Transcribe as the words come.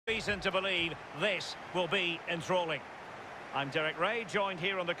Reason to believe this will be enthralling. I'm Derek Ray, joined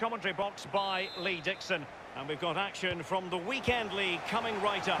here on the commentary box by Lee Dixon. And we've got action from the Weekend League coming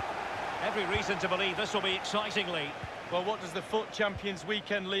right up. Every reason to believe this will be exciting, Lee. Well, what does the FUT Champions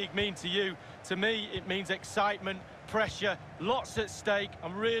Weekend League mean to you? To me, it means excitement, pressure, lots at stake.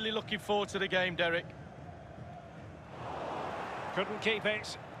 I'm really looking forward to the game, Derek. Couldn't keep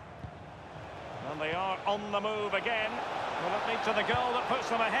it. And they are on the move again. Will it lead to the goal that puts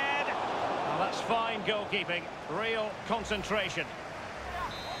them ahead? Well, that's fine goalkeeping. Real concentration.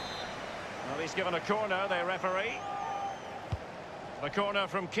 Well, he's given a corner, the referee. The corner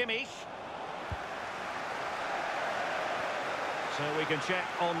from Kimmich. So we can check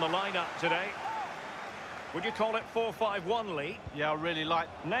on the lineup today. Would you call it 4-5-1, Lee? Yeah, I really like...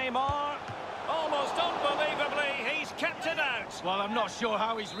 Neymar, almost unbelievably, he's kept it out. Well, I'm not sure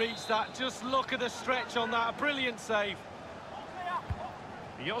how he's reached that. Just look at the stretch on that. A brilliant save.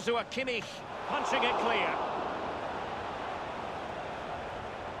 Joshua Kimmich punching it clear.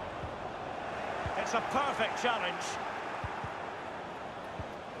 It's a perfect challenge.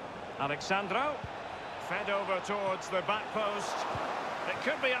 Alexandro fed over towards the back post. It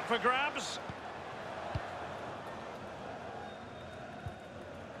could be up for grabs.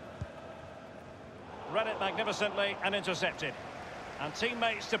 Read it magnificently and intercepted. And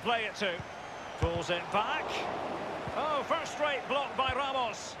teammates to play it to. Pulls it back. Oh, first-rate block by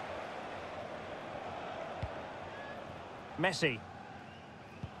Ramos. Messi.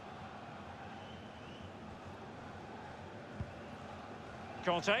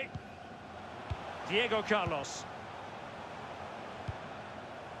 Conte. Diego Carlos.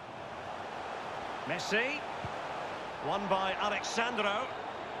 Messi. Won by Alexandro.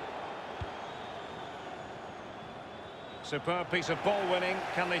 Superb piece of ball winning.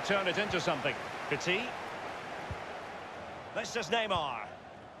 Can they turn it into something? Petit. This is Neymar.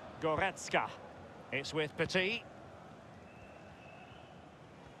 Goretzka. It's with Petit.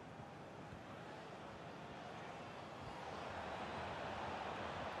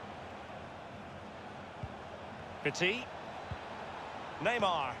 Petit.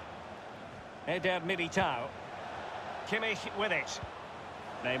 Neymar. Eder Militao. Kimmich with it.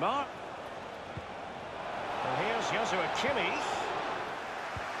 Neymar. Well, here's Joshua Kimmich.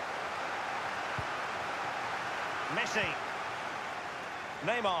 Messi.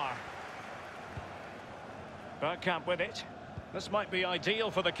 Neymar. Bergkamp with it. This might be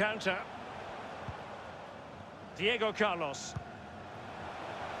ideal for the counter. Diego Carlos.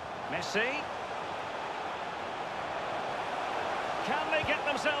 Messi. Can they get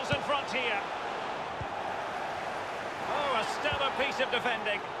themselves in front here? Oh, a stellar piece of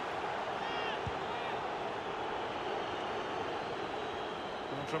defending.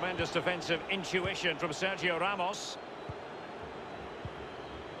 Well, tremendous defensive intuition from Sergio Ramos.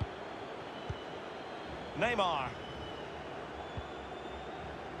 Neymar.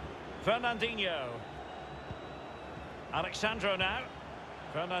 Fernandinho. Alexandro now.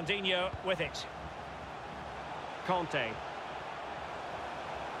 Fernandinho with it. Conte.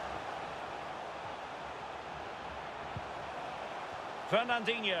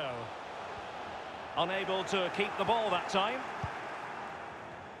 Fernandinho. Unable to keep the ball that time.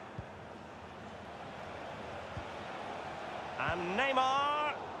 And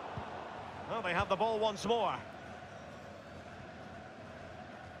Neymar. Well, they have the ball once more.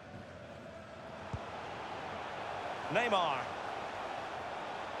 Neymar.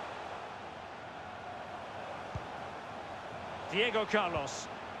 Diego Carlos.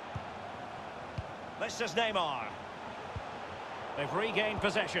 This is Neymar. They've regained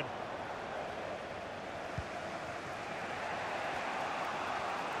possession.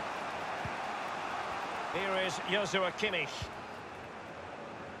 Here is Joshua Kimmich.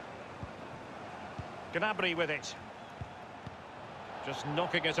 Gnabry with it. Just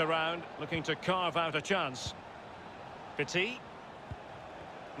knocking it around, looking to carve out a chance. Petit.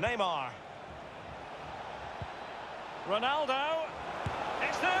 Neymar. Ronaldo.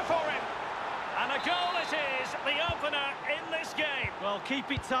 It's there for him. And a goal it is, the opener in this game. Well,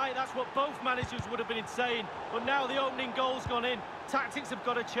 keep it tight. That's what both managers would have been saying. But now the opening goal's gone in. Tactics have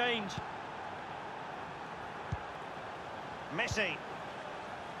got to change. Messi.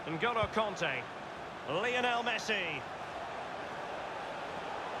 N'Golo Conte. Lionel Messi.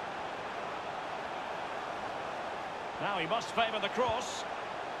 Now he must favour the cross.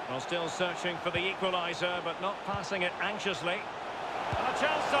 Well, still searching for the equaliser, but not passing it anxiously. And a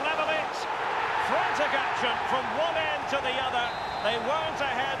chance to level it. Frantic action from one end to the other. They weren't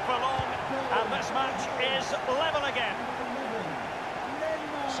ahead for long, and this match is level again.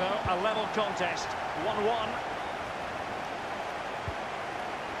 So, a level contest, 1-1.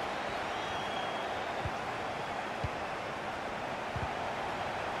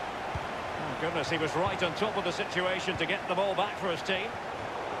 Goodness, he was right on top of the situation to get the ball back for his team.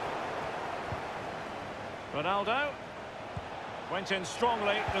 Ronaldo went in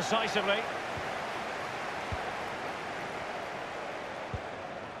strongly, decisively.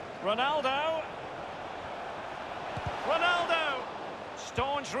 Ronaldo.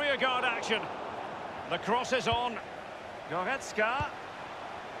 Staunch rearguard action. The cross is on. Goretzka.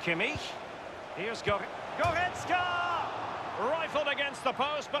 Kimmich. Here's Goretzka! Rifled against the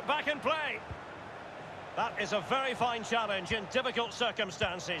post, but back in play. That is a very fine challenge in difficult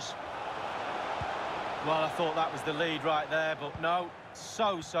circumstances. Well, I thought that was the lead right there, but no,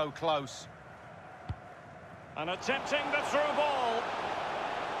 so close. And attempting the through ball.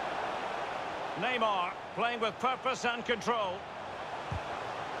 Neymar playing with purpose and control.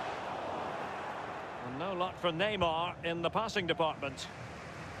 And no luck for Neymar in the passing department.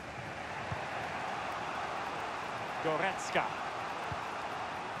 Goretzka.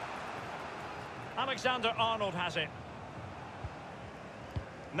 Alexander-Arnold has it.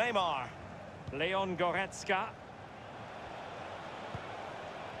 Neymar. Leon Goretzka.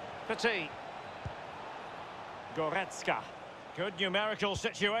 Petit. Goretzka. Good numerical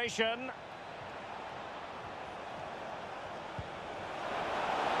situation.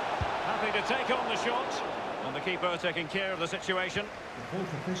 Happy to take on the shot. And the keeper taking care of the situation. The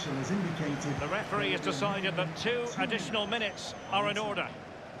fourth official has indicated... The referee has decided that 2 additional minutes are in order.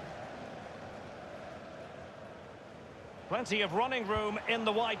 Plenty of running room in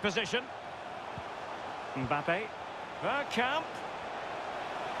the wide position. Mbappe. Bergkamp.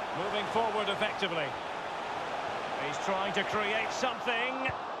 Moving forward effectively. He's trying to create something.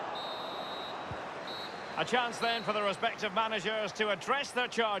 A chance then for the respective managers to address their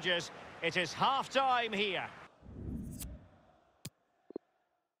charges. It is half-time here.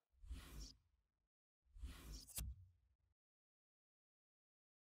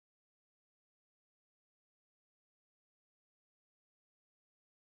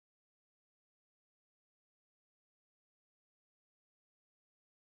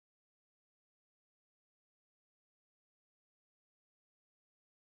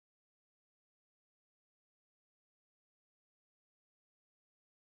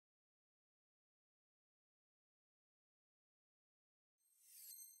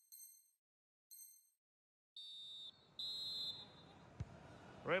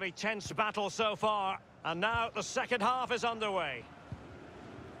 Really tense battle so far, and now the second half is underway.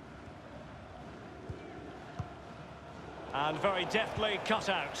 And very deftly cut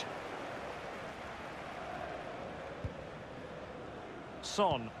out.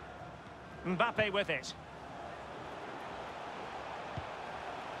 Son. Mbappe with it.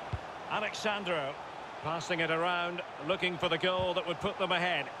 Alexandro passing it around, looking for the goal that would put them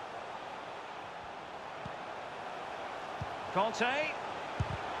ahead. Conte.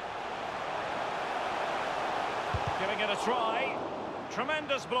 Giving it a try.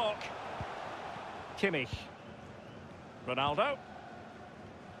 Tremendous block. Kimmich. Ronaldo.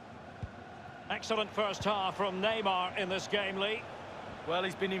 Excellent first half from Neymar in this game, Lee. Well,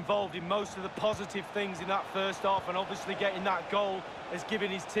 he's been involved in most of the positive things in that first half, and obviously getting that goal has given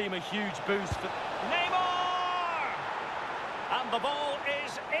his team a huge boost. Neymar! And the ball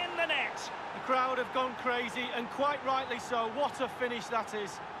is in the net. The crowd have gone crazy, and quite rightly so. What a finish that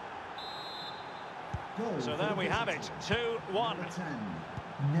is. So there we have it, 2-1.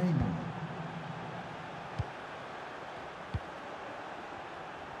 Neymar.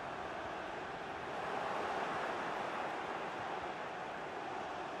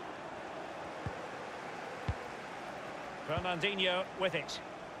 Fernandinho with it.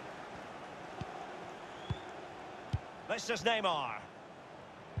 This is Neymar.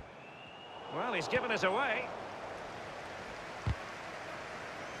 Well, he's given it away.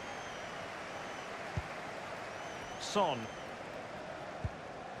 Son.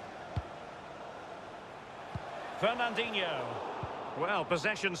 Fernandinho. Well,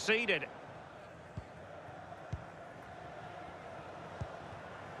 possession ceded.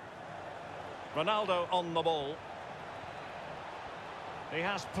 Ronaldo on the ball. He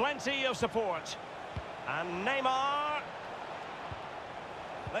has plenty of support. And Neymar.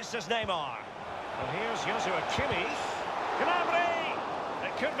 This is Neymar. And here's Joshua Kimmich. Gnabry!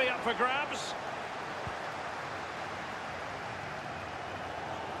 It could be up for grabs.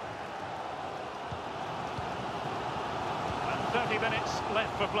 And 30 minutes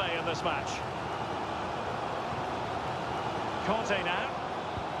left for play in this match. Conte now.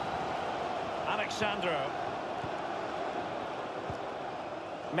 Alexandro.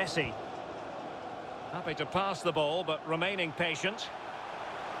 Messi. Happy to pass the ball, but remaining patient.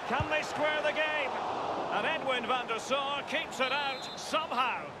 Can they square the game? And Edwin van der Sar keeps it out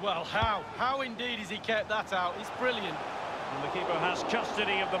somehow. Well, how? How indeed has he kept that out? It's brilliant. And the keeper has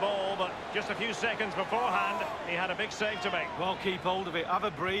custody of the ball, but just a few seconds beforehand, he had a big save to make. Well, keep hold of it. Have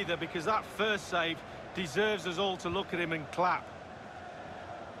a breather, because that first save deserves us all to look at him and clap.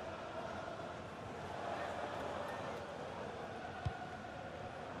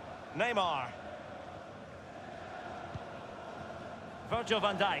 Neymar. Virgil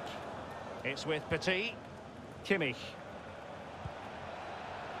van Dijk. It's with Petit. Kimmich.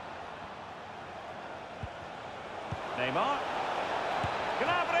 Neymar.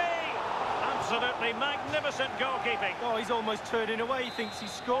 Gnabry! Absolutely magnificent goalkeeping. Oh, he's almost turning away. He thinks he's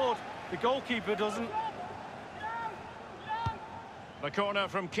scored. The goalkeeper doesn't. The corner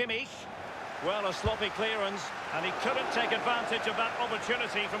from Kimmich. Well, a sloppy clearance, and he couldn't take advantage of that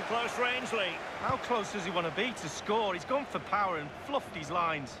opportunity from close range, Lee. How close does he want to be to score? He's gone for power and fluffed his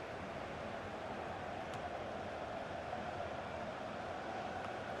lines.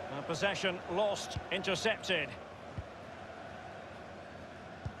 Possession lost, intercepted.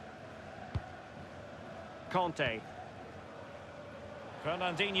 Conte.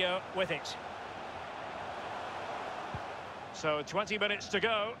 Fernandinho with it. So 20 minutes to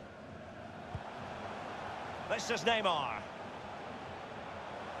go. This is Neymar.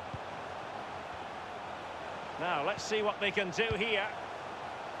 Now, let's see what they can do here.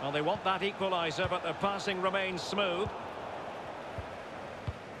 Well, they want that equaliser, but the passing remains smooth.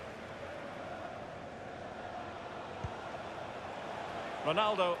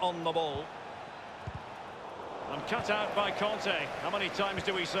 Ronaldo on the ball. And cut out by Conte. How many times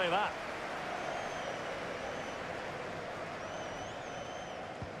do we say that?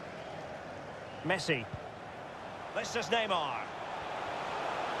 Messi. This is Neymar.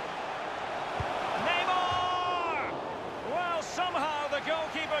 Neymar! Well, somehow the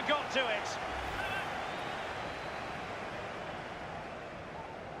goalkeeper got to it.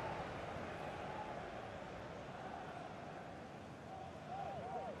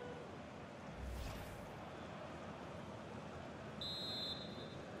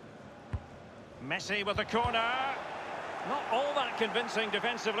 Messi with the corner. Not all that convincing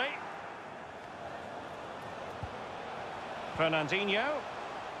defensively. Fernandinho.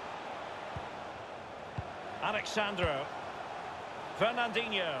 Alexandro.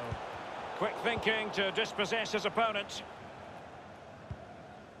 Fernandinho. Quick thinking to dispossess his opponent.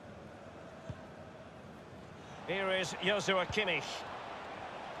 Here is Joshua Kimmich.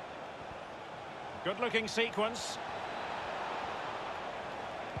 Good-looking sequence.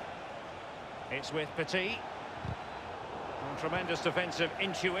 It's with Petit. And tremendous defensive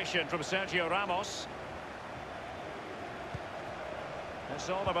intuition from Sergio Ramos. It's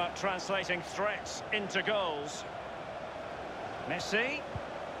all about translating threats into goals. Messi.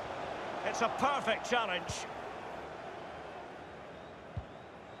 It's a perfect challenge.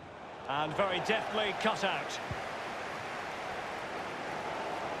 And very deftly cut out.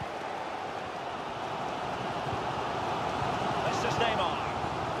 This is Neymar.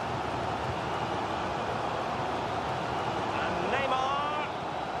 And Neymar.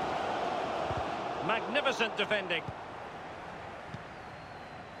 Magnificent defending.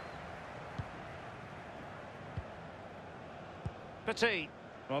 Petit.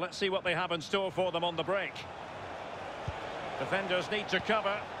 Well, let's see what they have in store for them on the break. Defenders need to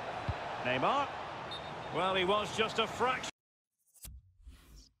cover. Neymar. Well, he was just a fraction.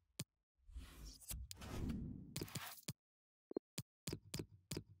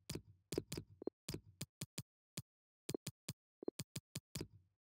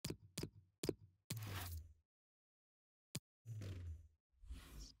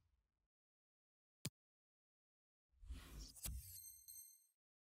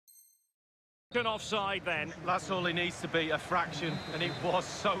 Offside then. That's all he needs to be, a fraction, and it was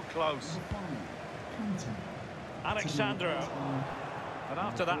so close. Alexandro. But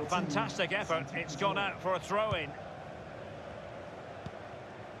after that fantastic effort, it's gone out for a throw-in.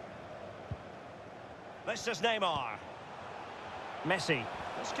 This is Neymar. Messi.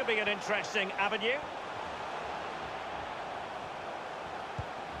 This could be an interesting avenue.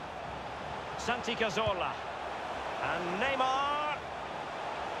 Santi Cazorla. And Neymar.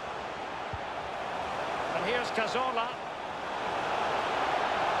 And here's Cazorla.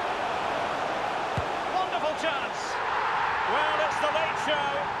 Wonderful chance. Well, it's the late show,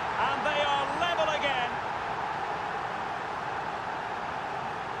 and they are level again.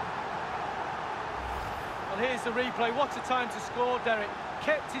 Well, here's the replay. What a time to score, Derek.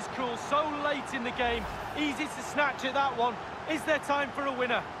 Kept his cool so late in the game. Easy to snatch at that one. Is there time for a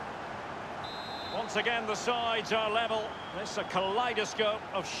winner? Once again, the sides are level. This is a kaleidoscope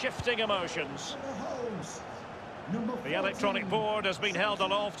of shifting emotions. The electronic board has been held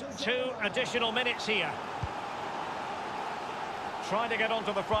aloft. 2 additional minutes here. Trying to get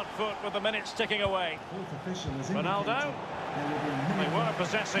onto the front foot with the minutes ticking away. Ronaldo. They were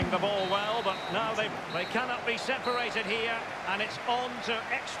possessing the ball well, but now they cannot be separated here, and it's on to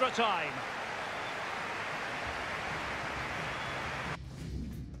extra time.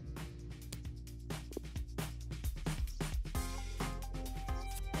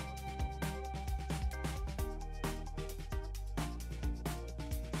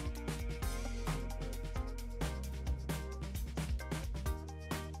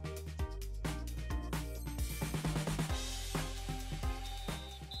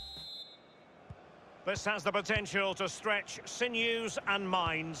 This has the potential to stretch sinews and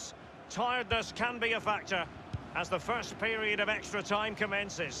minds. Tiredness can be a factor as the first period of extra time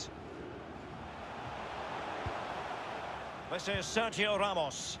commences. This is Sergio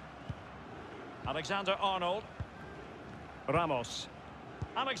Ramos. Alexander-Arnold. Ramos.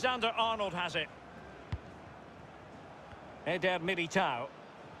 Alexander-Arnold has it. Eder Militao.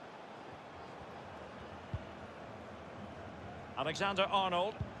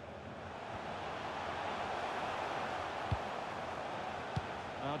 Alexander-Arnold.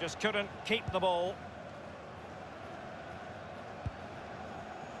 Well, just couldn't keep the ball.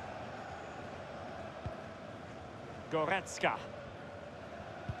 Goretzka.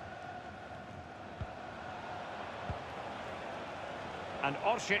 And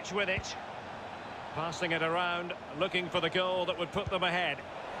Orsic with it. Passing it around, looking for the goal that would put them ahead.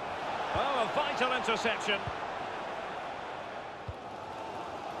 Oh, a vital interception.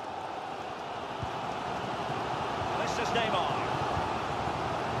 This is Neymar.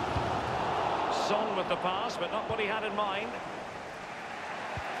 Son with the pass, but not what he had in mind.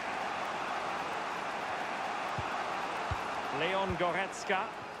 Leon Goretzka.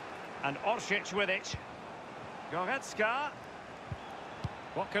 And Orsic with it. Goretzka.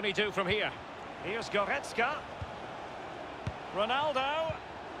 What can he do from here? Here's Goretzka. Ronaldo.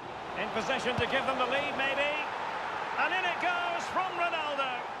 In possession to give them the lead, maybe. And in it goes from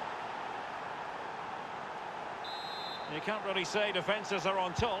Ronaldo. You can't really say defences are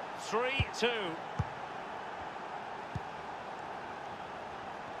on top. 3-2.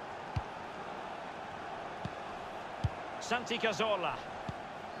 Santi Cazorla.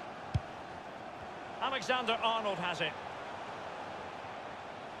 Alexander-Arnold has it.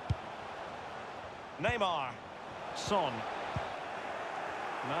 Neymar. Son.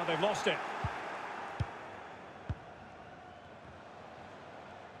 Now they've lost it.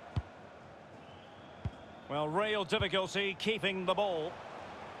 Well, real difficulty keeping the ball.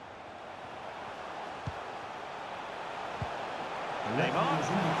 The referee has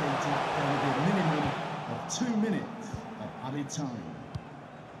indicated there will be a minimum of 2 minutes of added time.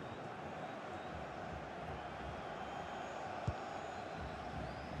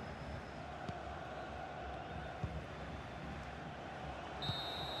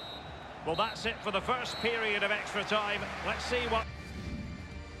 Well, that's it for the first period of extra time. Let's see what...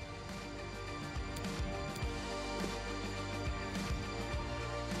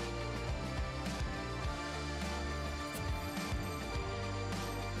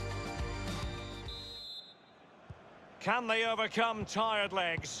 Can they overcome tired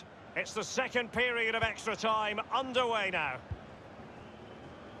legs? It's the second period of extra time underway now.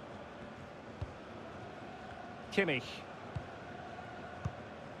 Kimmich.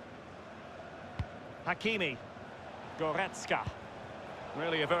 Hakimi. Goretzka.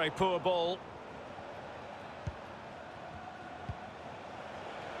 Really a very poor ball.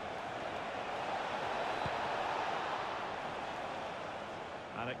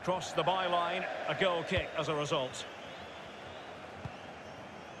 And it crossed the byline, a goal kick as a result.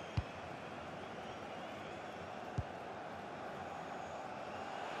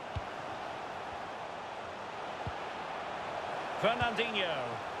 Fernandinho.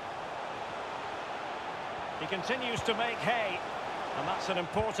 He continues to make hay, and that's an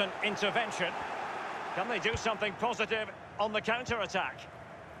important intervention. Can they do something positive on the counter-attack?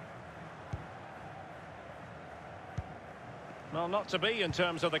 Well, not to be in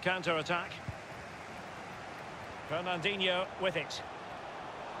terms of the counter-attack. Fernandinho with it.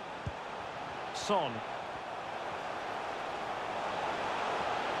 Son.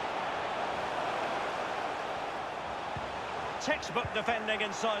 Textbook defending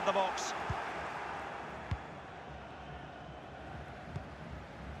inside the box.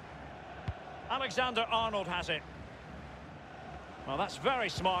 Alexander-Arnold has it. Well, that's very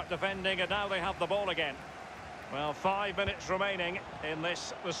smart defending, and now they have the ball again. Well, 5 minutes remaining in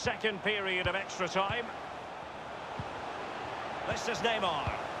this, the second period of extra time. This is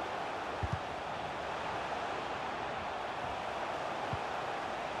Neymar.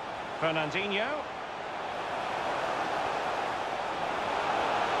 Fernandinho.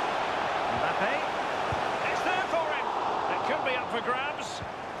 Mbappe. It's there for him. It could be up for grabs.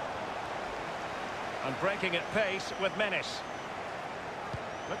 And breaking at pace with menace.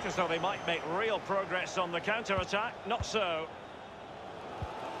 Looks as though they might make real progress on the counter-attack. Not so.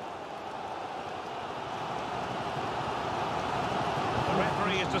 The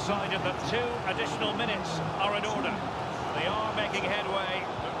referee has decided that 2 additional minutes are in order. They are making headway,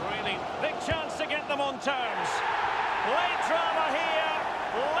 but really big chance to get them on terms. Late drama here,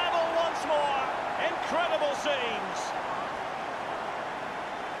 level once more. Incredible scenes.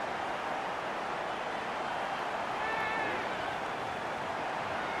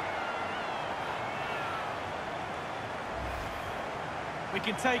 We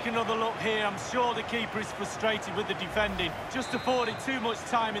can take another look here. I'm sure the keeper is frustrated with the defending. Just afforded too much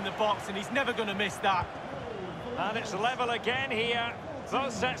time in the box, and he's never going to miss that. And it's level again here.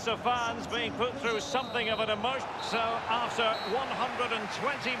 Both sets of fans being put through something of an emotion. So after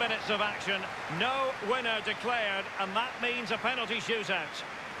 120 minutes of action, no winner declared, and that means a penalty shootout.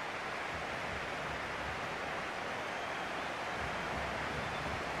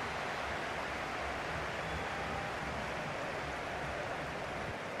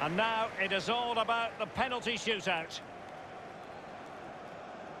 And now it is all about the penalty shootout.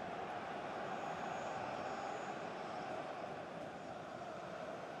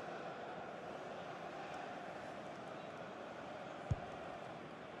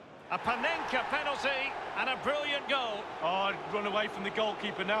 A Panenka penalty and a brilliant goal. Oh, I'd run away from the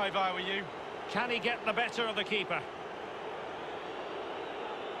goalkeeper now if I were you. Can he get the better of the keeper?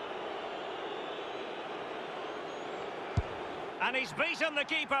 And he's beaten the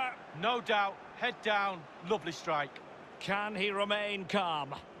keeper. No doubt. Head down. Lovely strike. Can he remain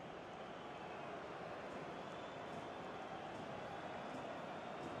calm?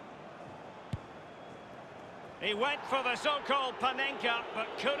 He went for the so-called Panenka, but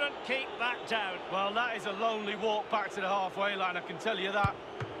couldn't keep that down. Well, that is a lonely walk back to the halfway line, I can tell you that.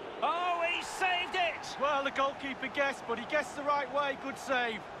 Oh, he saved it! Well, the goalkeeper guessed, but he guessed the right way. Good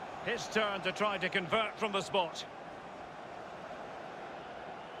save. His turn to try to convert from the spot.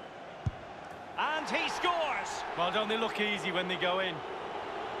 And he scores! Well, don't they look easy when they go in?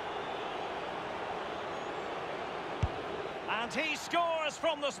 And he scores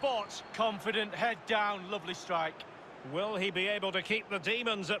from the spot. Confident, head down, lovely strike. Will he be able to keep the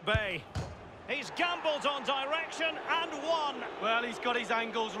demons at bay? He's gambled on direction and won. Well, he's got his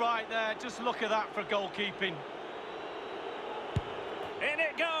angles right there. Just look at that for goalkeeping. In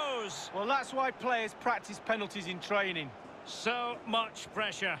it goes. Well, that's why players practice penalties in training. So much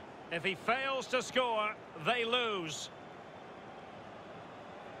pressure. If he fails to score, they lose.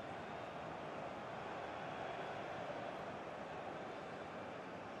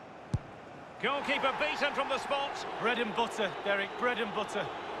 Goalkeeper beaten from the spot. Bread and butter, Derek, bread and butter.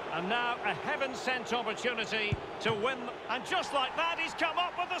 And now a heaven-sent opportunity to win. And just like that, he's come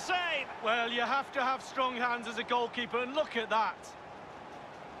up with the save. Well, you have to have strong hands as a goalkeeper, and look at that.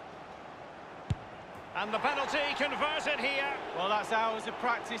 And the penalty converted here. Well, that's hours of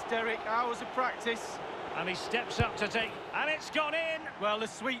practice, Derek, hours of practice. And he steps up to take... And it's gone in. Well, the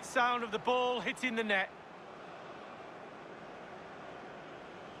sweet sound of the ball hitting the net.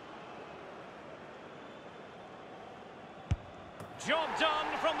 Job done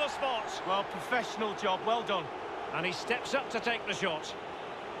from the spot. Well, professional job, well done. And he steps up to take the shot.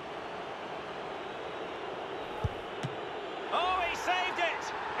 Oh, he saved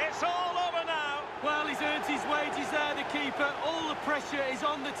it! It's all over now. Well, he's earned his wages there, the keeper. All the pressure is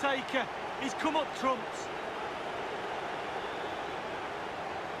on the taker. He's come up trumps.